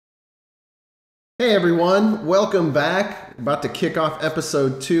Hey everyone, welcome back. About to kick off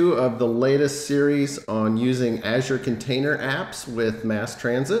episode 2 of the latest series on using Azure Container Apps with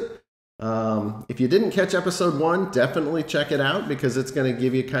MassTransit. If you didn't catch episode 1, definitely check it out because it's going to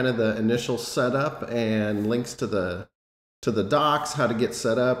give you kind of the initial setup and links to the docs, how to get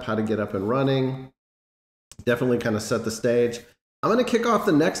set up, how to get up and running. Definitely kind of set the stage. I'm going to kick off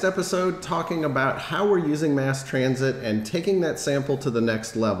the next episode talking about how we're using MassTransit and taking that sample to the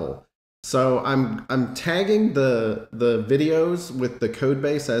next level. So I'm tagging the videos with the code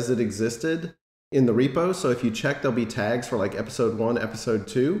base as it existed in the repo. So if you check, there'll be tags for like episode 1, episode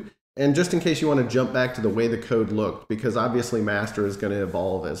 2. And just in case you want to jump back to the way the code looked, because obviously master is going to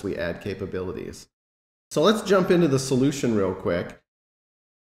evolve as we add capabilities. So let's jump into the solution real quick.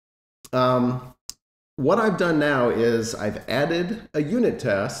 What I've done now is I've added a unit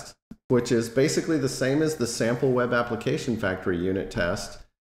test, which is basically the same as the sample web application factory unit test,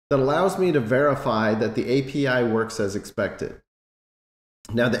 that allows me to verify that the API works as expected.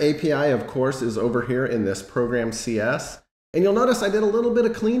 Now the API, of course, is over here in this program CS, and you'll notice I did a little bit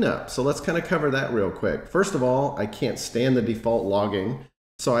of cleanup, so let's kind of cover that real quick. First of all, I can't stand the default logging,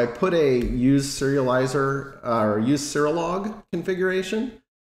 so I put a use serializer or use Serilog configuration,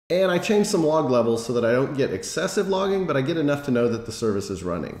 and I changed some log levels so that I don't get excessive logging, but I get enough to know that the service is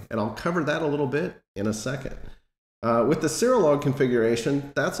running, and I'll cover that a little bit in a second. With the Serilog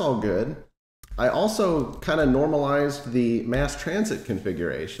configuration, that's all good. I also kind of normalized the MassTransit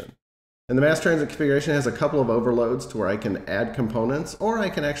configuration. And the MassTransit configuration has a couple of overloads to where I can add components, or I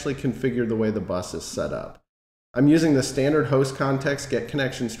can actually configure the way the bus is set up. I'm using the standard host context get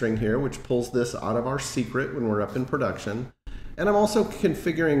connection string here, which pulls this out of our secret when we're up in production. And I'm also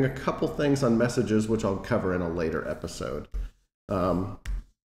configuring a couple things on messages, which I'll cover in a later episode.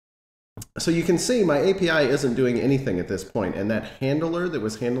 So you can see my API isn't doing anything at this point, and that handler that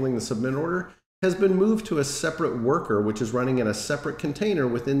was handling the submit order has been moved to a separate worker, which is running in a separate container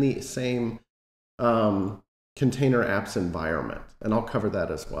within the same container apps environment. And I'll cover that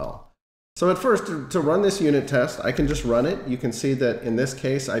as well. So at first, to run this unit test, I can just run it. You can see that in this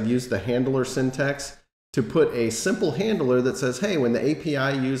case, I've used the handler syntax to put a simple handler that says, hey, when the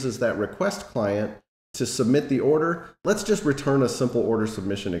API uses that request client to submit the order, let's just return a simple order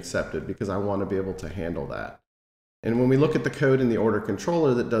submission accepted because I want to be able to handle that. And when we look at the code in the order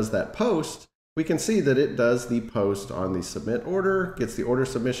controller that does that post, we can see that it does the post on the submit order, gets the order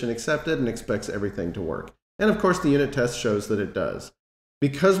submission accepted, and expects everything to work. And of course, the unit test shows that it does.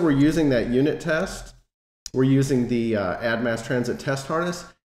 Because we're using that unit test, we're using the add MassTransit test harness,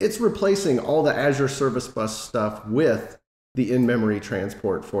 it's replacing all the Azure Service Bus stuff with the in-memory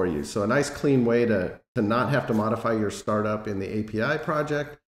transport for you. So a nice clean way to not have to modify your startup in the API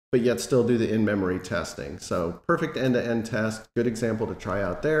project, but yet still do the in-memory testing. So perfect end-to-end test, good example to try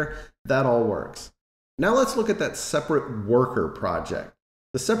out there. That all works. Now let's look at that separate worker project.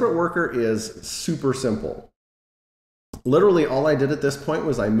 The separate worker is super simple. Literally all I did at this point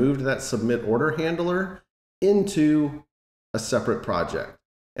was I moved that submit order handler into a separate project.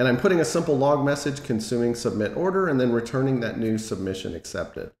 And I'm putting a simple log message consuming submit order and then returning that new submission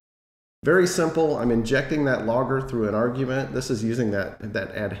accepted. Very simple. I'm injecting that logger through an argument. This is using that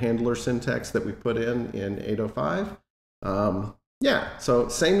add handler syntax that we put in 805. Yeah, so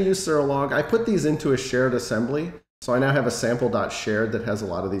same use Serilog. I put these into a shared assembly. So I now have a sample.shared that has a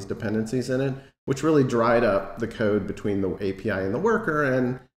lot of these dependencies in it, which really dried up the code between the API and the worker.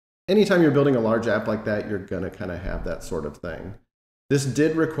 And anytime you're building a large app like that, you're going to kind of have that sort of thing. This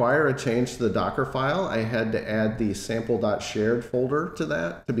did require a change to the Docker file. I had to add the sample.shared folder to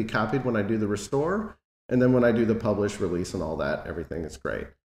that to be copied when I do the restore. And then when I do the publish, release, and all that, everything is great.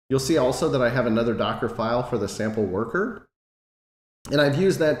 You'll see also that I have another Docker file for the sample worker. And I've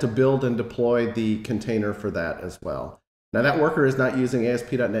used that to build and deploy the container for that as well. Now that worker is not using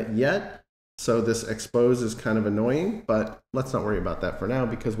ASP.NET yet, so this expose is kind of annoying, but let's not worry about that for now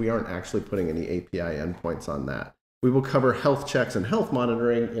because we aren't actually putting any API endpoints on that. We will cover health checks and health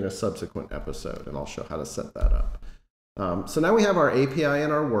monitoring in a subsequent episode, and I'll show how to set that up. So now we have our API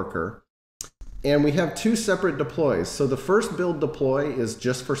and our worker, and we have two separate deploys. So the first build deploy is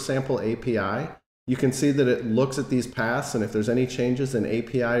just for sample API. You can see that it looks at these paths, and if there's any changes in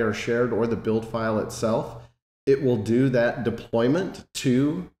API or shared or the build file itself, it will do that deployment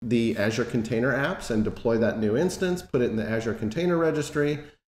to the Azure Container Apps and deploy that new instance, put it in the Azure Container Registry,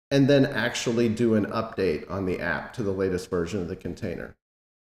 and then actually do an update on the app to the latest version of the container.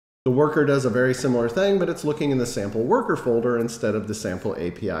 The worker does a very similar thing, but it's looking in the sample worker folder instead of the sample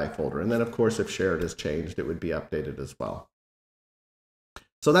API folder. And then, of course, if shared is changed, it would be updated as well.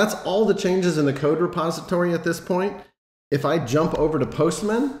 So that's all the changes in the code repository at this point. If I jump over to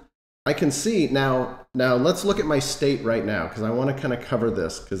Postman, I can see now let's look at my state right now, because I want to kind of cover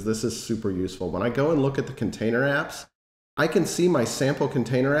this, because this is super useful. When I go and look at the container apps, I can see my sample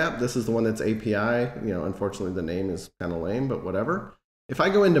container app. This is the one that's API. Unfortunately, the name is kind of lame, but whatever. If I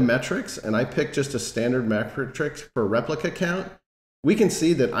go into metrics and I pick just a standard metrics for replica count, we can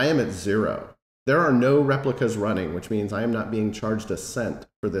see that I am at 0. There are no replicas running, which means I am not being charged a cent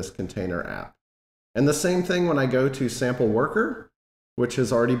for this container app. And the same thing when I go to sample worker, which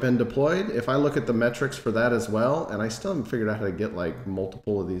has already been deployed. If I look at the metrics for that as well, and I still haven't figured out how to get like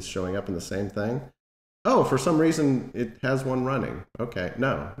multiple of these showing up in the same thing. Oh, for some reason it has one running. Okay,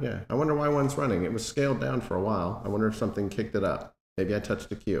 no, yeah. I wonder why one's running. It was scaled down for a while. I wonder if something kicked it up. Maybe I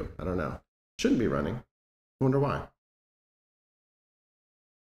touched a queue. I don't know. Shouldn't be running. I wonder why.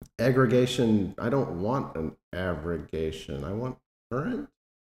 Aggregation. I don't want an aggregation. I want current.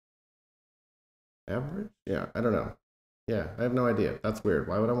 Average? Yeah, I don't know. Yeah, I have no idea. That's weird.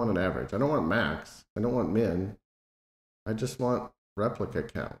 Why would I want an average? I don't want max. I don't want min. I just want replica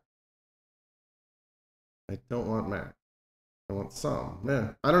count. I don't want max. I want sum. Yeah,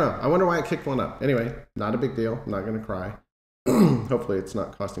 I don't know. I wonder why I kicked one up. Anyway, not a big deal. I'm not going to cry. Hopefully it's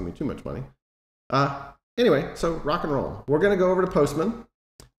not costing me too much money. Anyway, so rock and roll. We're going to go over to Postman.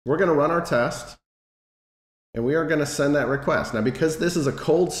 We're going to run our test. And we are going to send that request. Now, because this is a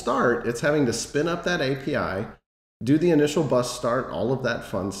cold start, it's having to spin up that API, do the initial bus start, all of that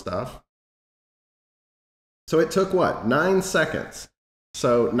fun stuff. So it took what? 9 seconds.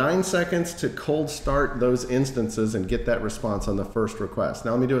 So 9 seconds to cold start those instances and get that response on the first request.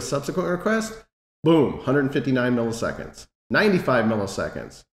 Now let me do a subsequent request. Boom, 159 milliseconds, 95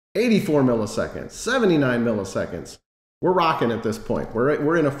 milliseconds, 84 milliseconds, 79 milliseconds. We're rocking at this point.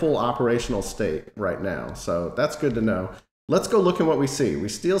 We're in a full operational state right now. So that's good to know. Let's go look at what we see. We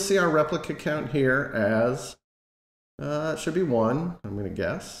still see our replica count here as, it should be 1, I'm going to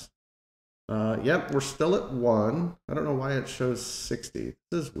guess. Yep, we're still at 1. I don't know why it shows 60.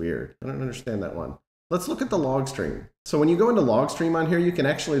 This is weird. I don't understand that one. Let's look at the log stream. So when you go into log stream on here, you can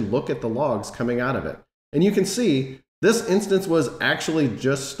actually look at the logs coming out of it. And you can see this instance was actually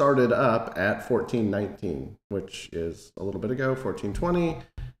just started up at 1419, which is a little bit ago, 1420.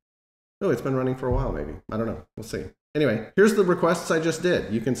 Oh, it's been running for a while maybe. I don't know. We'll see. Anyway, here's the requests I just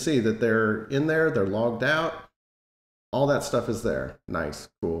did. You can see that they're in there. They're logged out. All that stuff is there. Nice,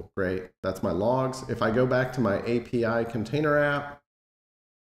 cool, great. That's my logs. If I go back to my API container app,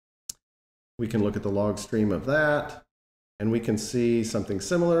 we can look at the log stream of that, and we can see something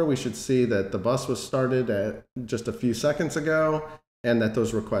similar. We should see that the bus was started at just a few seconds ago, and that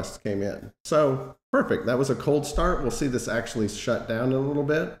those requests came in. So perfect. That was a cold start. We'll see this actually shut down in a little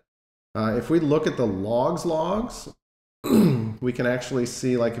bit. If we look at the logs, we can actually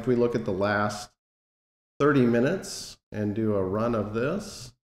see, like if we look at the last 30 minutes and do a run of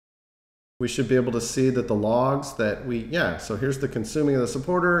this, we should be able to see that the logs that so here's the consuming of the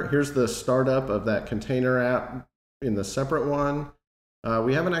supporter, here's the startup of that container app in the separate one.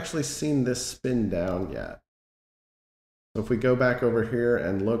 We haven't actually seen this spin down yet. So if we go back over here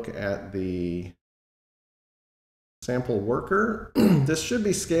and look at the sample worker, this should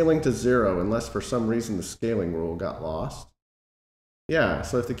be scaling to 0 unless for some reason the scaling rule got lost. Yeah,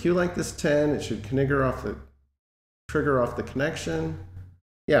 so if the queue length is 10, it should trigger off the connection.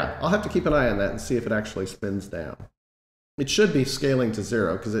 Yeah, I'll have to keep an eye on that and see if it actually spins down. It should be scaling to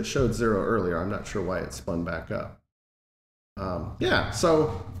 0 because it showed 0 earlier. I'm not sure why it spun back up. Yeah,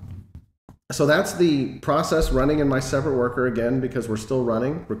 so that's the process running in my separate worker again, because we're still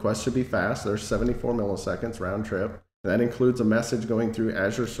running. Requests should be fast. There's 74 milliseconds round trip. That includes a message going through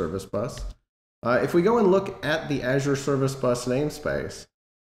Azure Service Bus. If we go and look at the Azure Service Bus namespace,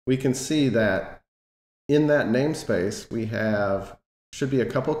 we can see that in that namespace, we should be a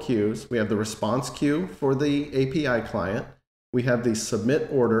couple queues. We have the response queue for the API client. We have the submit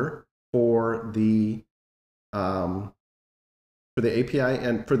order for the API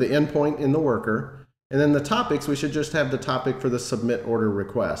and for the endpoint in the worker. And then the topics, we should just have the topic for the submit order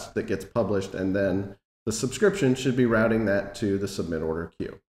request that gets published, and then the subscription should be routing that to the submit order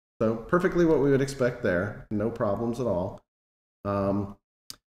queue. So perfectly what we would expect there. No problems at all.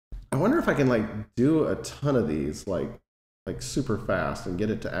 I wonder if I can do a ton of these like super fast and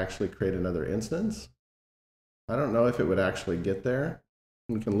get it to actually create another instance. I don't know if it would actually get there.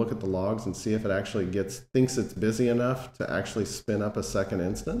 We can look at the logs and see if it actually thinks it's busy enough to actually spin up a second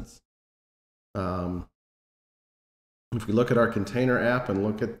instance. If we look at our container app and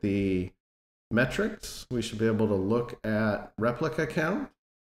look at the metrics, we should be able to look at replica count.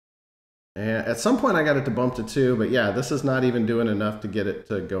 And at some point I got it to bump to 2, but yeah, this is not even doing enough to get it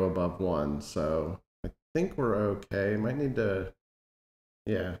to go above 1. So I think we're okay. Might need to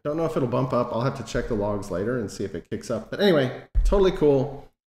Yeah, don't know if it'll bump up. I'll have to check the logs later and see if it kicks up. But anyway, totally cool.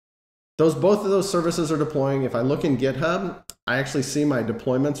 Both of those services are deploying. If I look in GitHub, I actually see my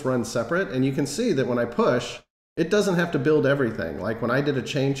deployments run separate. And you can see that when I push, it doesn't have to build everything. Like when I did a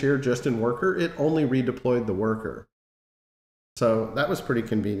change here just in worker, it only redeployed the worker. So that was pretty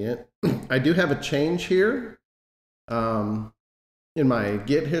convenient. I do have a change here in my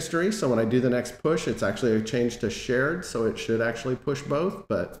Git history. So when I do the next push, it's actually a change to shared. So it should actually push both.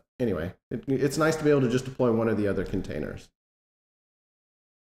 But anyway, it's nice to be able to just deploy one of the other containers.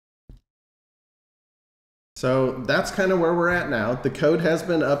 So that's kind of where we're at now. The code has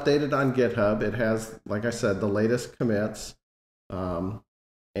been updated on GitHub. It has, like I said, the latest commits.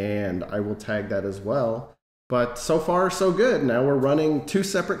 And I will tag that as well. But so far, so good. Now we're running 2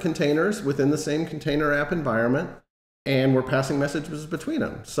 separate containers within the same container app environment, and we're passing messages between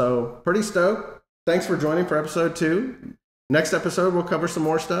them. So pretty stoked. Thanks for joining for episode 2. Next episode, we'll cover some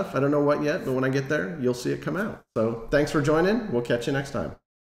more stuff. I don't know what yet, but when I get there, you'll see it come out. So thanks for joining. We'll catch you next time.